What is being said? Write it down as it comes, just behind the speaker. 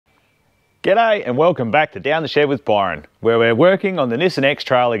G'day and welcome back to Down the Shed with Byron, where we're working on the Nissan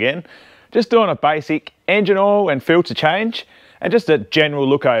X-trail again, just doing a basic engine oil and filter change and just a general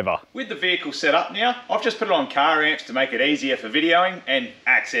look over. With the vehicle set up now, I've just put it on car ramps to make it easier for videoing and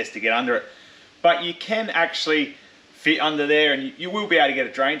access to get under it. But you can actually fit under there, and you will be able to get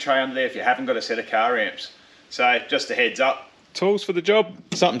a drain tray under there if you haven't got a set of car ramps. So just a heads up. Tools for the job,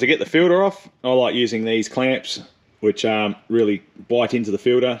 something to get the filter off. I like using these clamps which really bite into the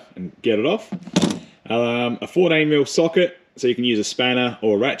filter and get it off. A 14mm socket, so you can use a spanner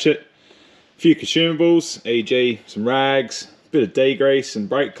or a ratchet. A few consumables, e.g. some rags, a bit of degrease and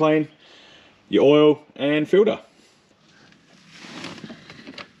brake clean, your oil and filter.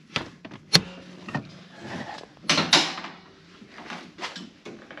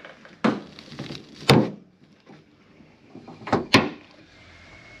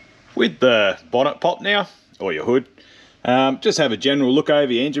 With the bonnet pop now, or your hood, just have a general look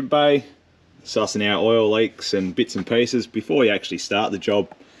over your engine bay, sussing out oil leaks and bits and pieces before you actually start the job,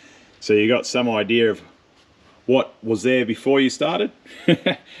 so you got some idea of what was there before you started.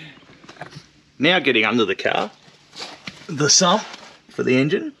 Now getting under the car, the sump for the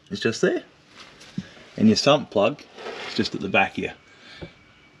engine is just there, and your sump plug is just at the back here.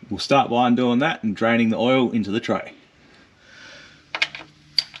 We'll start by undoing that and draining the oil into the tray.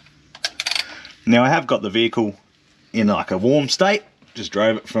 Now I have got the vehicle in like a warm state, just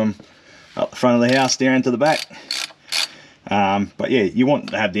drove it from up the front of the house down to the back. But yeah, you want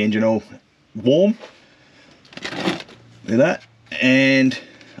to have the engine all warm. Do that and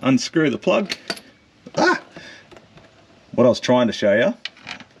unscrew the plug. What I was trying to show you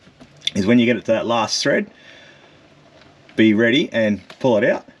is when you get it to that last thread, be ready and pull it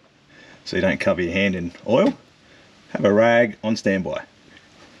out so you don't cover your hand in oil. Have a rag on standby.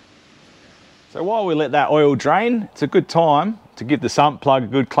 So while we let that oil drain, it's a good time to give the sump plug a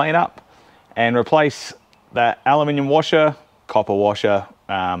good clean up and replace that aluminium washer, copper washer,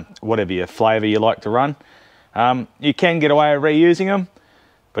 whatever your flavour you like to run. You can get away with reusing them,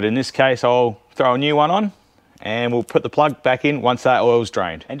 but in this case I'll throw a new one on and we'll put the plug back in once that oil's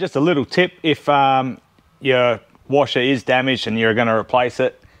drained. And just a little tip, if your washer is damaged and you're going to replace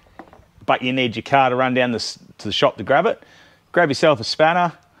it, but you need your car to run down to the shop to grab it, grab yourself a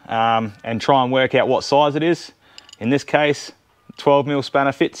spanner, and try and work out what size it is. In this case, 12mm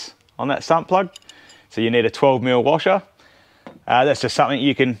spanner fits on that sump plug, so you need a 12mm washer. That's just something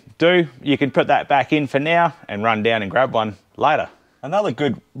you can do. You can put that back in for now and run down and grab one later. Another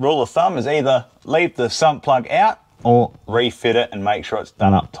good rule of thumb is either leave the sump plug out or refit it and make sure it's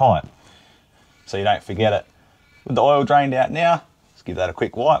done up tight so you don't forget it. With the oil drained out now, let's give that a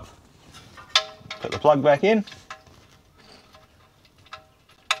quick wipe. Put the plug back in.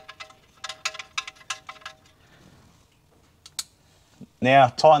 Now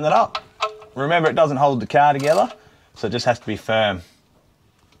tighten it up. Remember, it doesn't hold the car together, so it just has to be firm.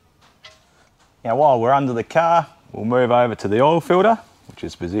 Now while we're under the car, we'll move over to the oil filter, which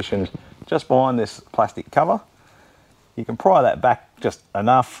is positioned just behind this plastic cover. You can pry that back just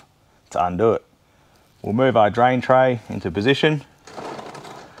enough to undo it. We'll move our drain tray into position,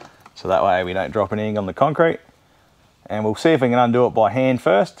 so that way we don't drop anything on the concrete. And we'll see if we can undo it by hand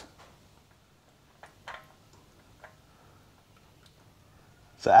first.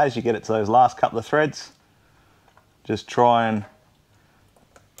 So as you get it to those last couple of threads, just try and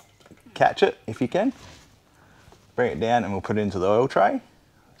catch it if you can. Bring it down and we'll put it into the oil tray.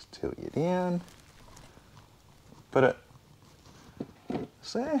 Just tilt you down. Put it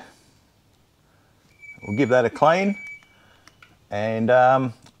there. We'll give that a clean and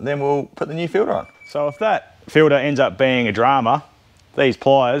then we'll put the new filter on. So if that filter ends up being a drama, these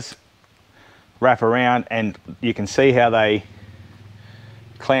pliers wrap around and you can see how they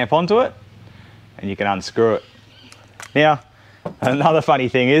clamp onto it and you can unscrew it. Now another funny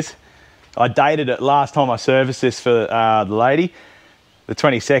thing is I dated it last time I serviced this for the lady, the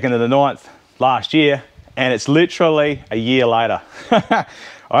 22nd of the 9th last year, and it's literally a year later. I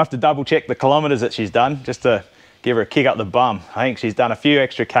have to double check the kilometres that she's done just to give her a kick up the bum. I think she's done a few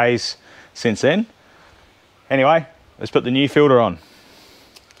extra Ks since then. Anyway, let's put the new filter on.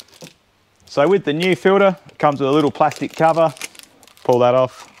 So with the new filter, it comes with a little plastic cover. Pull that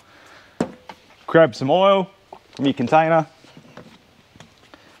off, grab some oil from your container,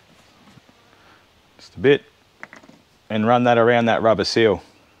 just a bit, and run that around that rubber seal.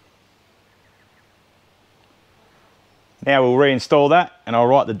 Now we'll reinstall that and I'll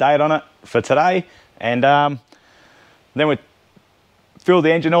write the date on it for today, and then we'll fill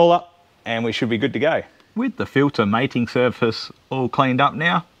the engine all up and we should be good to go. With the filter mating surface all cleaned up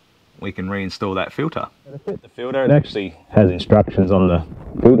now, we can reinstall that filter. To fit the filter, it actually has instructions on the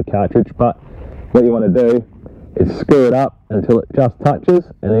filter cartridge, but what you want to do is screw it up until it just touches,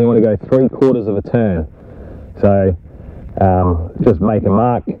 and then you want to go 3/4 of a turn. So just make a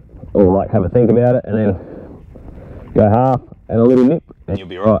mark, or like have a think about it, and then go half and a little nip, and you'll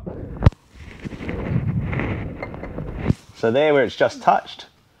be right. So there, where it's just touched,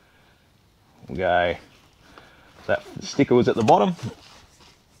 we'll go, that sticker was at the bottom.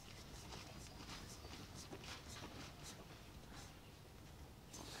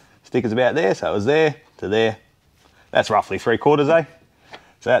 Sticker's about there, so it was there to there. That's roughly 3/4, eh?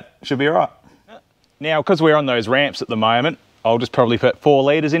 So that should be all right. Now, because we're on those ramps at the moment, I'll just probably put 4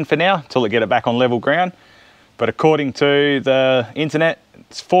 litres in for now, till I get it back on level ground. But according to the internet,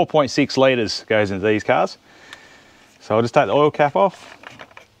 it's 4.6 litres goes into these cars. So I'll just take the oil cap off.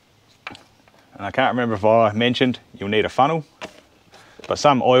 And I can't remember if I mentioned you'll need a funnel, but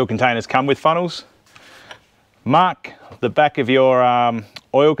some oil containers come with funnels. Mark the back of your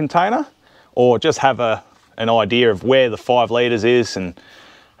oil container, or just have an idea of where the 5 litres is and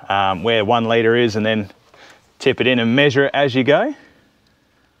where 1 litre is, and then tip it in and measure it as you go.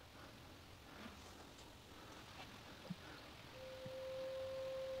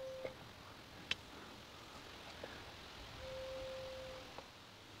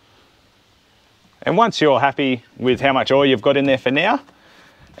 And once you're happy with how much oil you've got in there for now,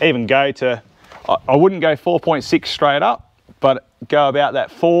 even go to, I wouldn't go 4.6 straight up, but go about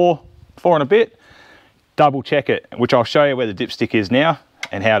that 4 and a bit. Double check it, which I'll show you where the dipstick is now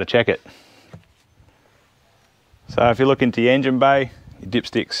and how to check it. So if you look into your engine bay, your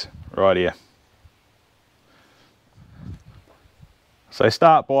dipstick's right here. So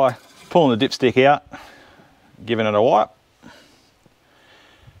start by pulling the dipstick out, giving it a wipe.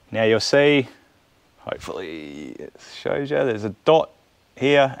 Now you'll see, hopefully it shows you, there's a dot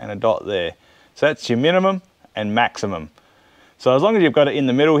here and a dot there. So that's your minimum and maximum. So as long as you've got it in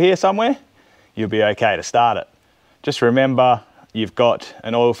the middle here somewhere, you'll be okay to start it. Just remember, you've got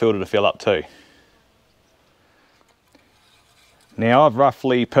an oil filter to fill up too. Now I've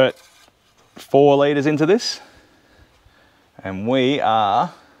roughly put 4 litres into this, and we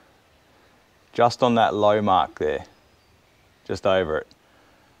are just on that low mark there, just over it.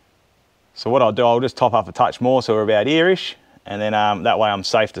 So what I'll do, I'll just top up a touch more so we're about here-ish, and then that way I'm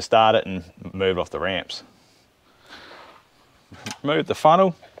safe to start it and move it off the ramps. Remove the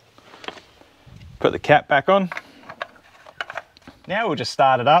funnel, put the cap back on. Now we'll just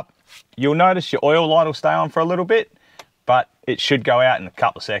start it up. You'll notice your oil light will stay on for a little bit, but it should go out in a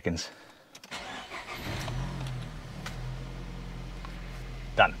couple of seconds.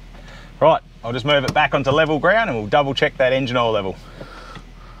 Done. Right, I'll just move it back onto level ground and we'll double check that engine oil level.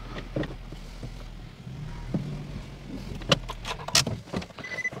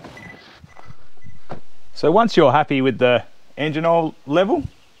 So once you're happy with the engine oil level,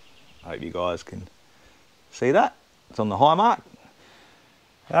 I hope you guys can see that, it's on the high mark.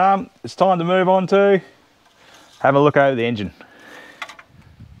 It's time to move on to have a look over the engine.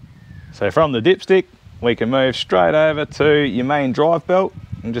 So from the dipstick, we can move straight over to your main drive belt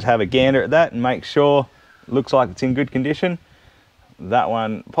and just have a gander at that and make sure it looks like it's in good condition. That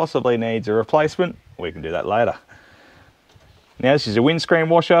one possibly needs a replacement. We can do that later. Now this is a windscreen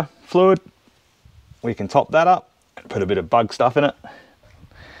washer fluid. We can top that up and put a bit of bug stuff in it.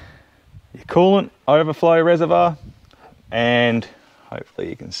 Your coolant overflow reservoir, and hopefully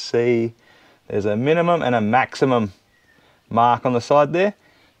you can see there's a minimum and a maximum mark on the side there.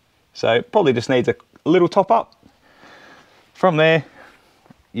 So it probably just needs a little top up. From there,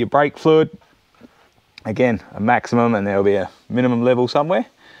 your brake fluid, again, a maximum, and there'll be a minimum level somewhere,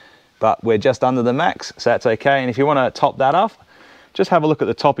 but we're just under the max, so that's okay. And if you want to top that off, just have a look at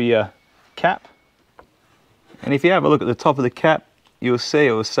the top of your cap. And if you have a look at the top of the cap, you'll see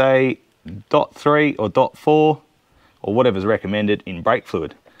it will say .3 or .4 or whatever's recommended in brake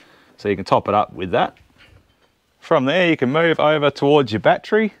fluid. So you can top it up with that. From there, you can move over towards your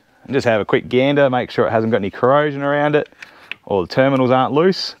battery and just have a quick gander, make sure it hasn't got any corrosion around it, or the terminals aren't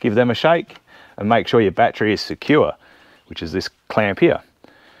loose. Give them a shake and make sure your battery is secure, which is this clamp here.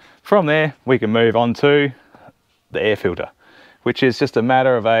 From there, we can move on to the air filter, which is just a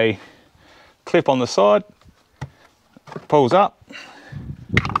matter of a clip on the side, pulls up,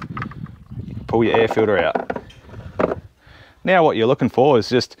 pull your air filter out. Now what you're looking for is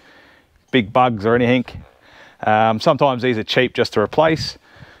just big bugs or anything. Sometimes these are cheap just to replace,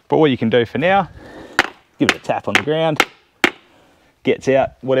 but what you can do for now, give it a tap on the ground, gets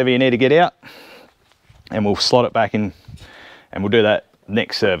out whatever you need to get out, and we'll slot it back in, and we'll do that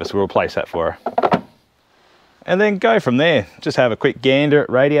next service. We'll replace that for her. and then go from there. Just have a quick gander at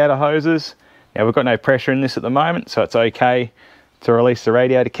radiator hoses. Now we've got no pressure in this at the moment, so it's okay to release the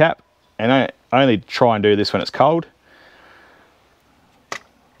radiator cap, and I only try and do this when it's cold.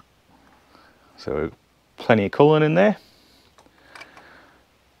 So plenty of coolant in there.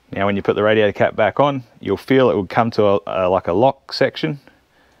 Now when you put the radiator cap back on, you'll feel it will come to like a lock section.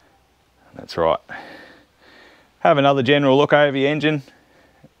 That's right. Have another general look over your engine,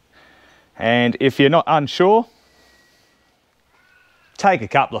 and if you're not unsure, take a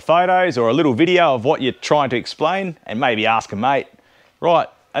couple of photos or a little video of what you're trying to explain, and maybe ask a mate. Right,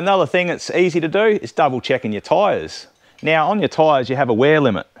 another thing that's easy to do is double checking your tyres. Now on your tyres you have a wear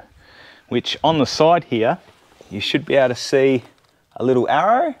limit, which on the side here you should be able to see a little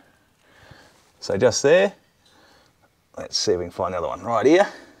arrow. So just there, let's see if we can find another one right here.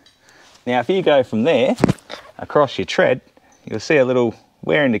 Now if you go from there across your tread, you'll see a little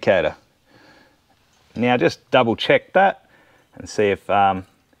wear indicator. Now just double check that and see if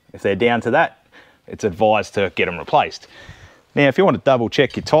they're down to that, it's advised to get them replaced. Now if you want to double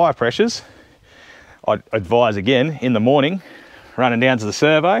check your tyre pressures, I'd advise again in the morning running down to the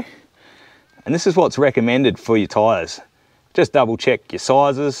servo, and this is what's recommended for your tyres. Just double check your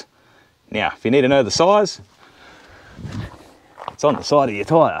sizes. Now if you need to know the size, it's on the side of your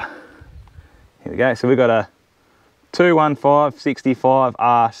tyre. Here we go, so we've got a 215/65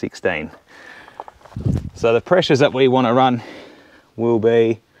 R16. So the pressures that we want to run will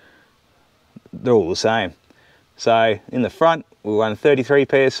be, they're all the same. So in the front we'll run 33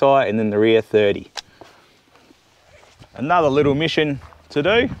 psi, and then the rear 30. Another little mission to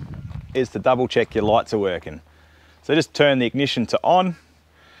do is to double check your lights are working. So just turn the ignition to on,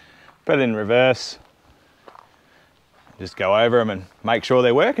 put it in reverse, just go over them and make sure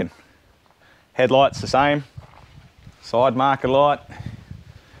they're working. Headlights the same, side marker light,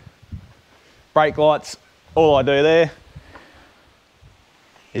 brake lights, all I do there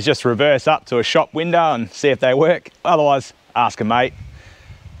is just reverse up to a shop window and see if they work. Otherwise, ask a mate.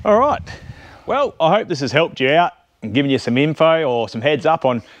 All right, well, I hope this has helped you out and given you some info or some heads up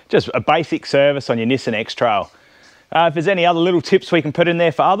on just a basic service on your Nissan X-trail. If there's any other little tips we can put in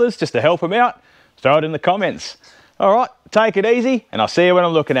there for others just to help them out, throw it in the comments. All right, take it easy, and I'll see you when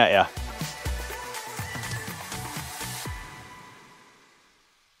I'm looking at you.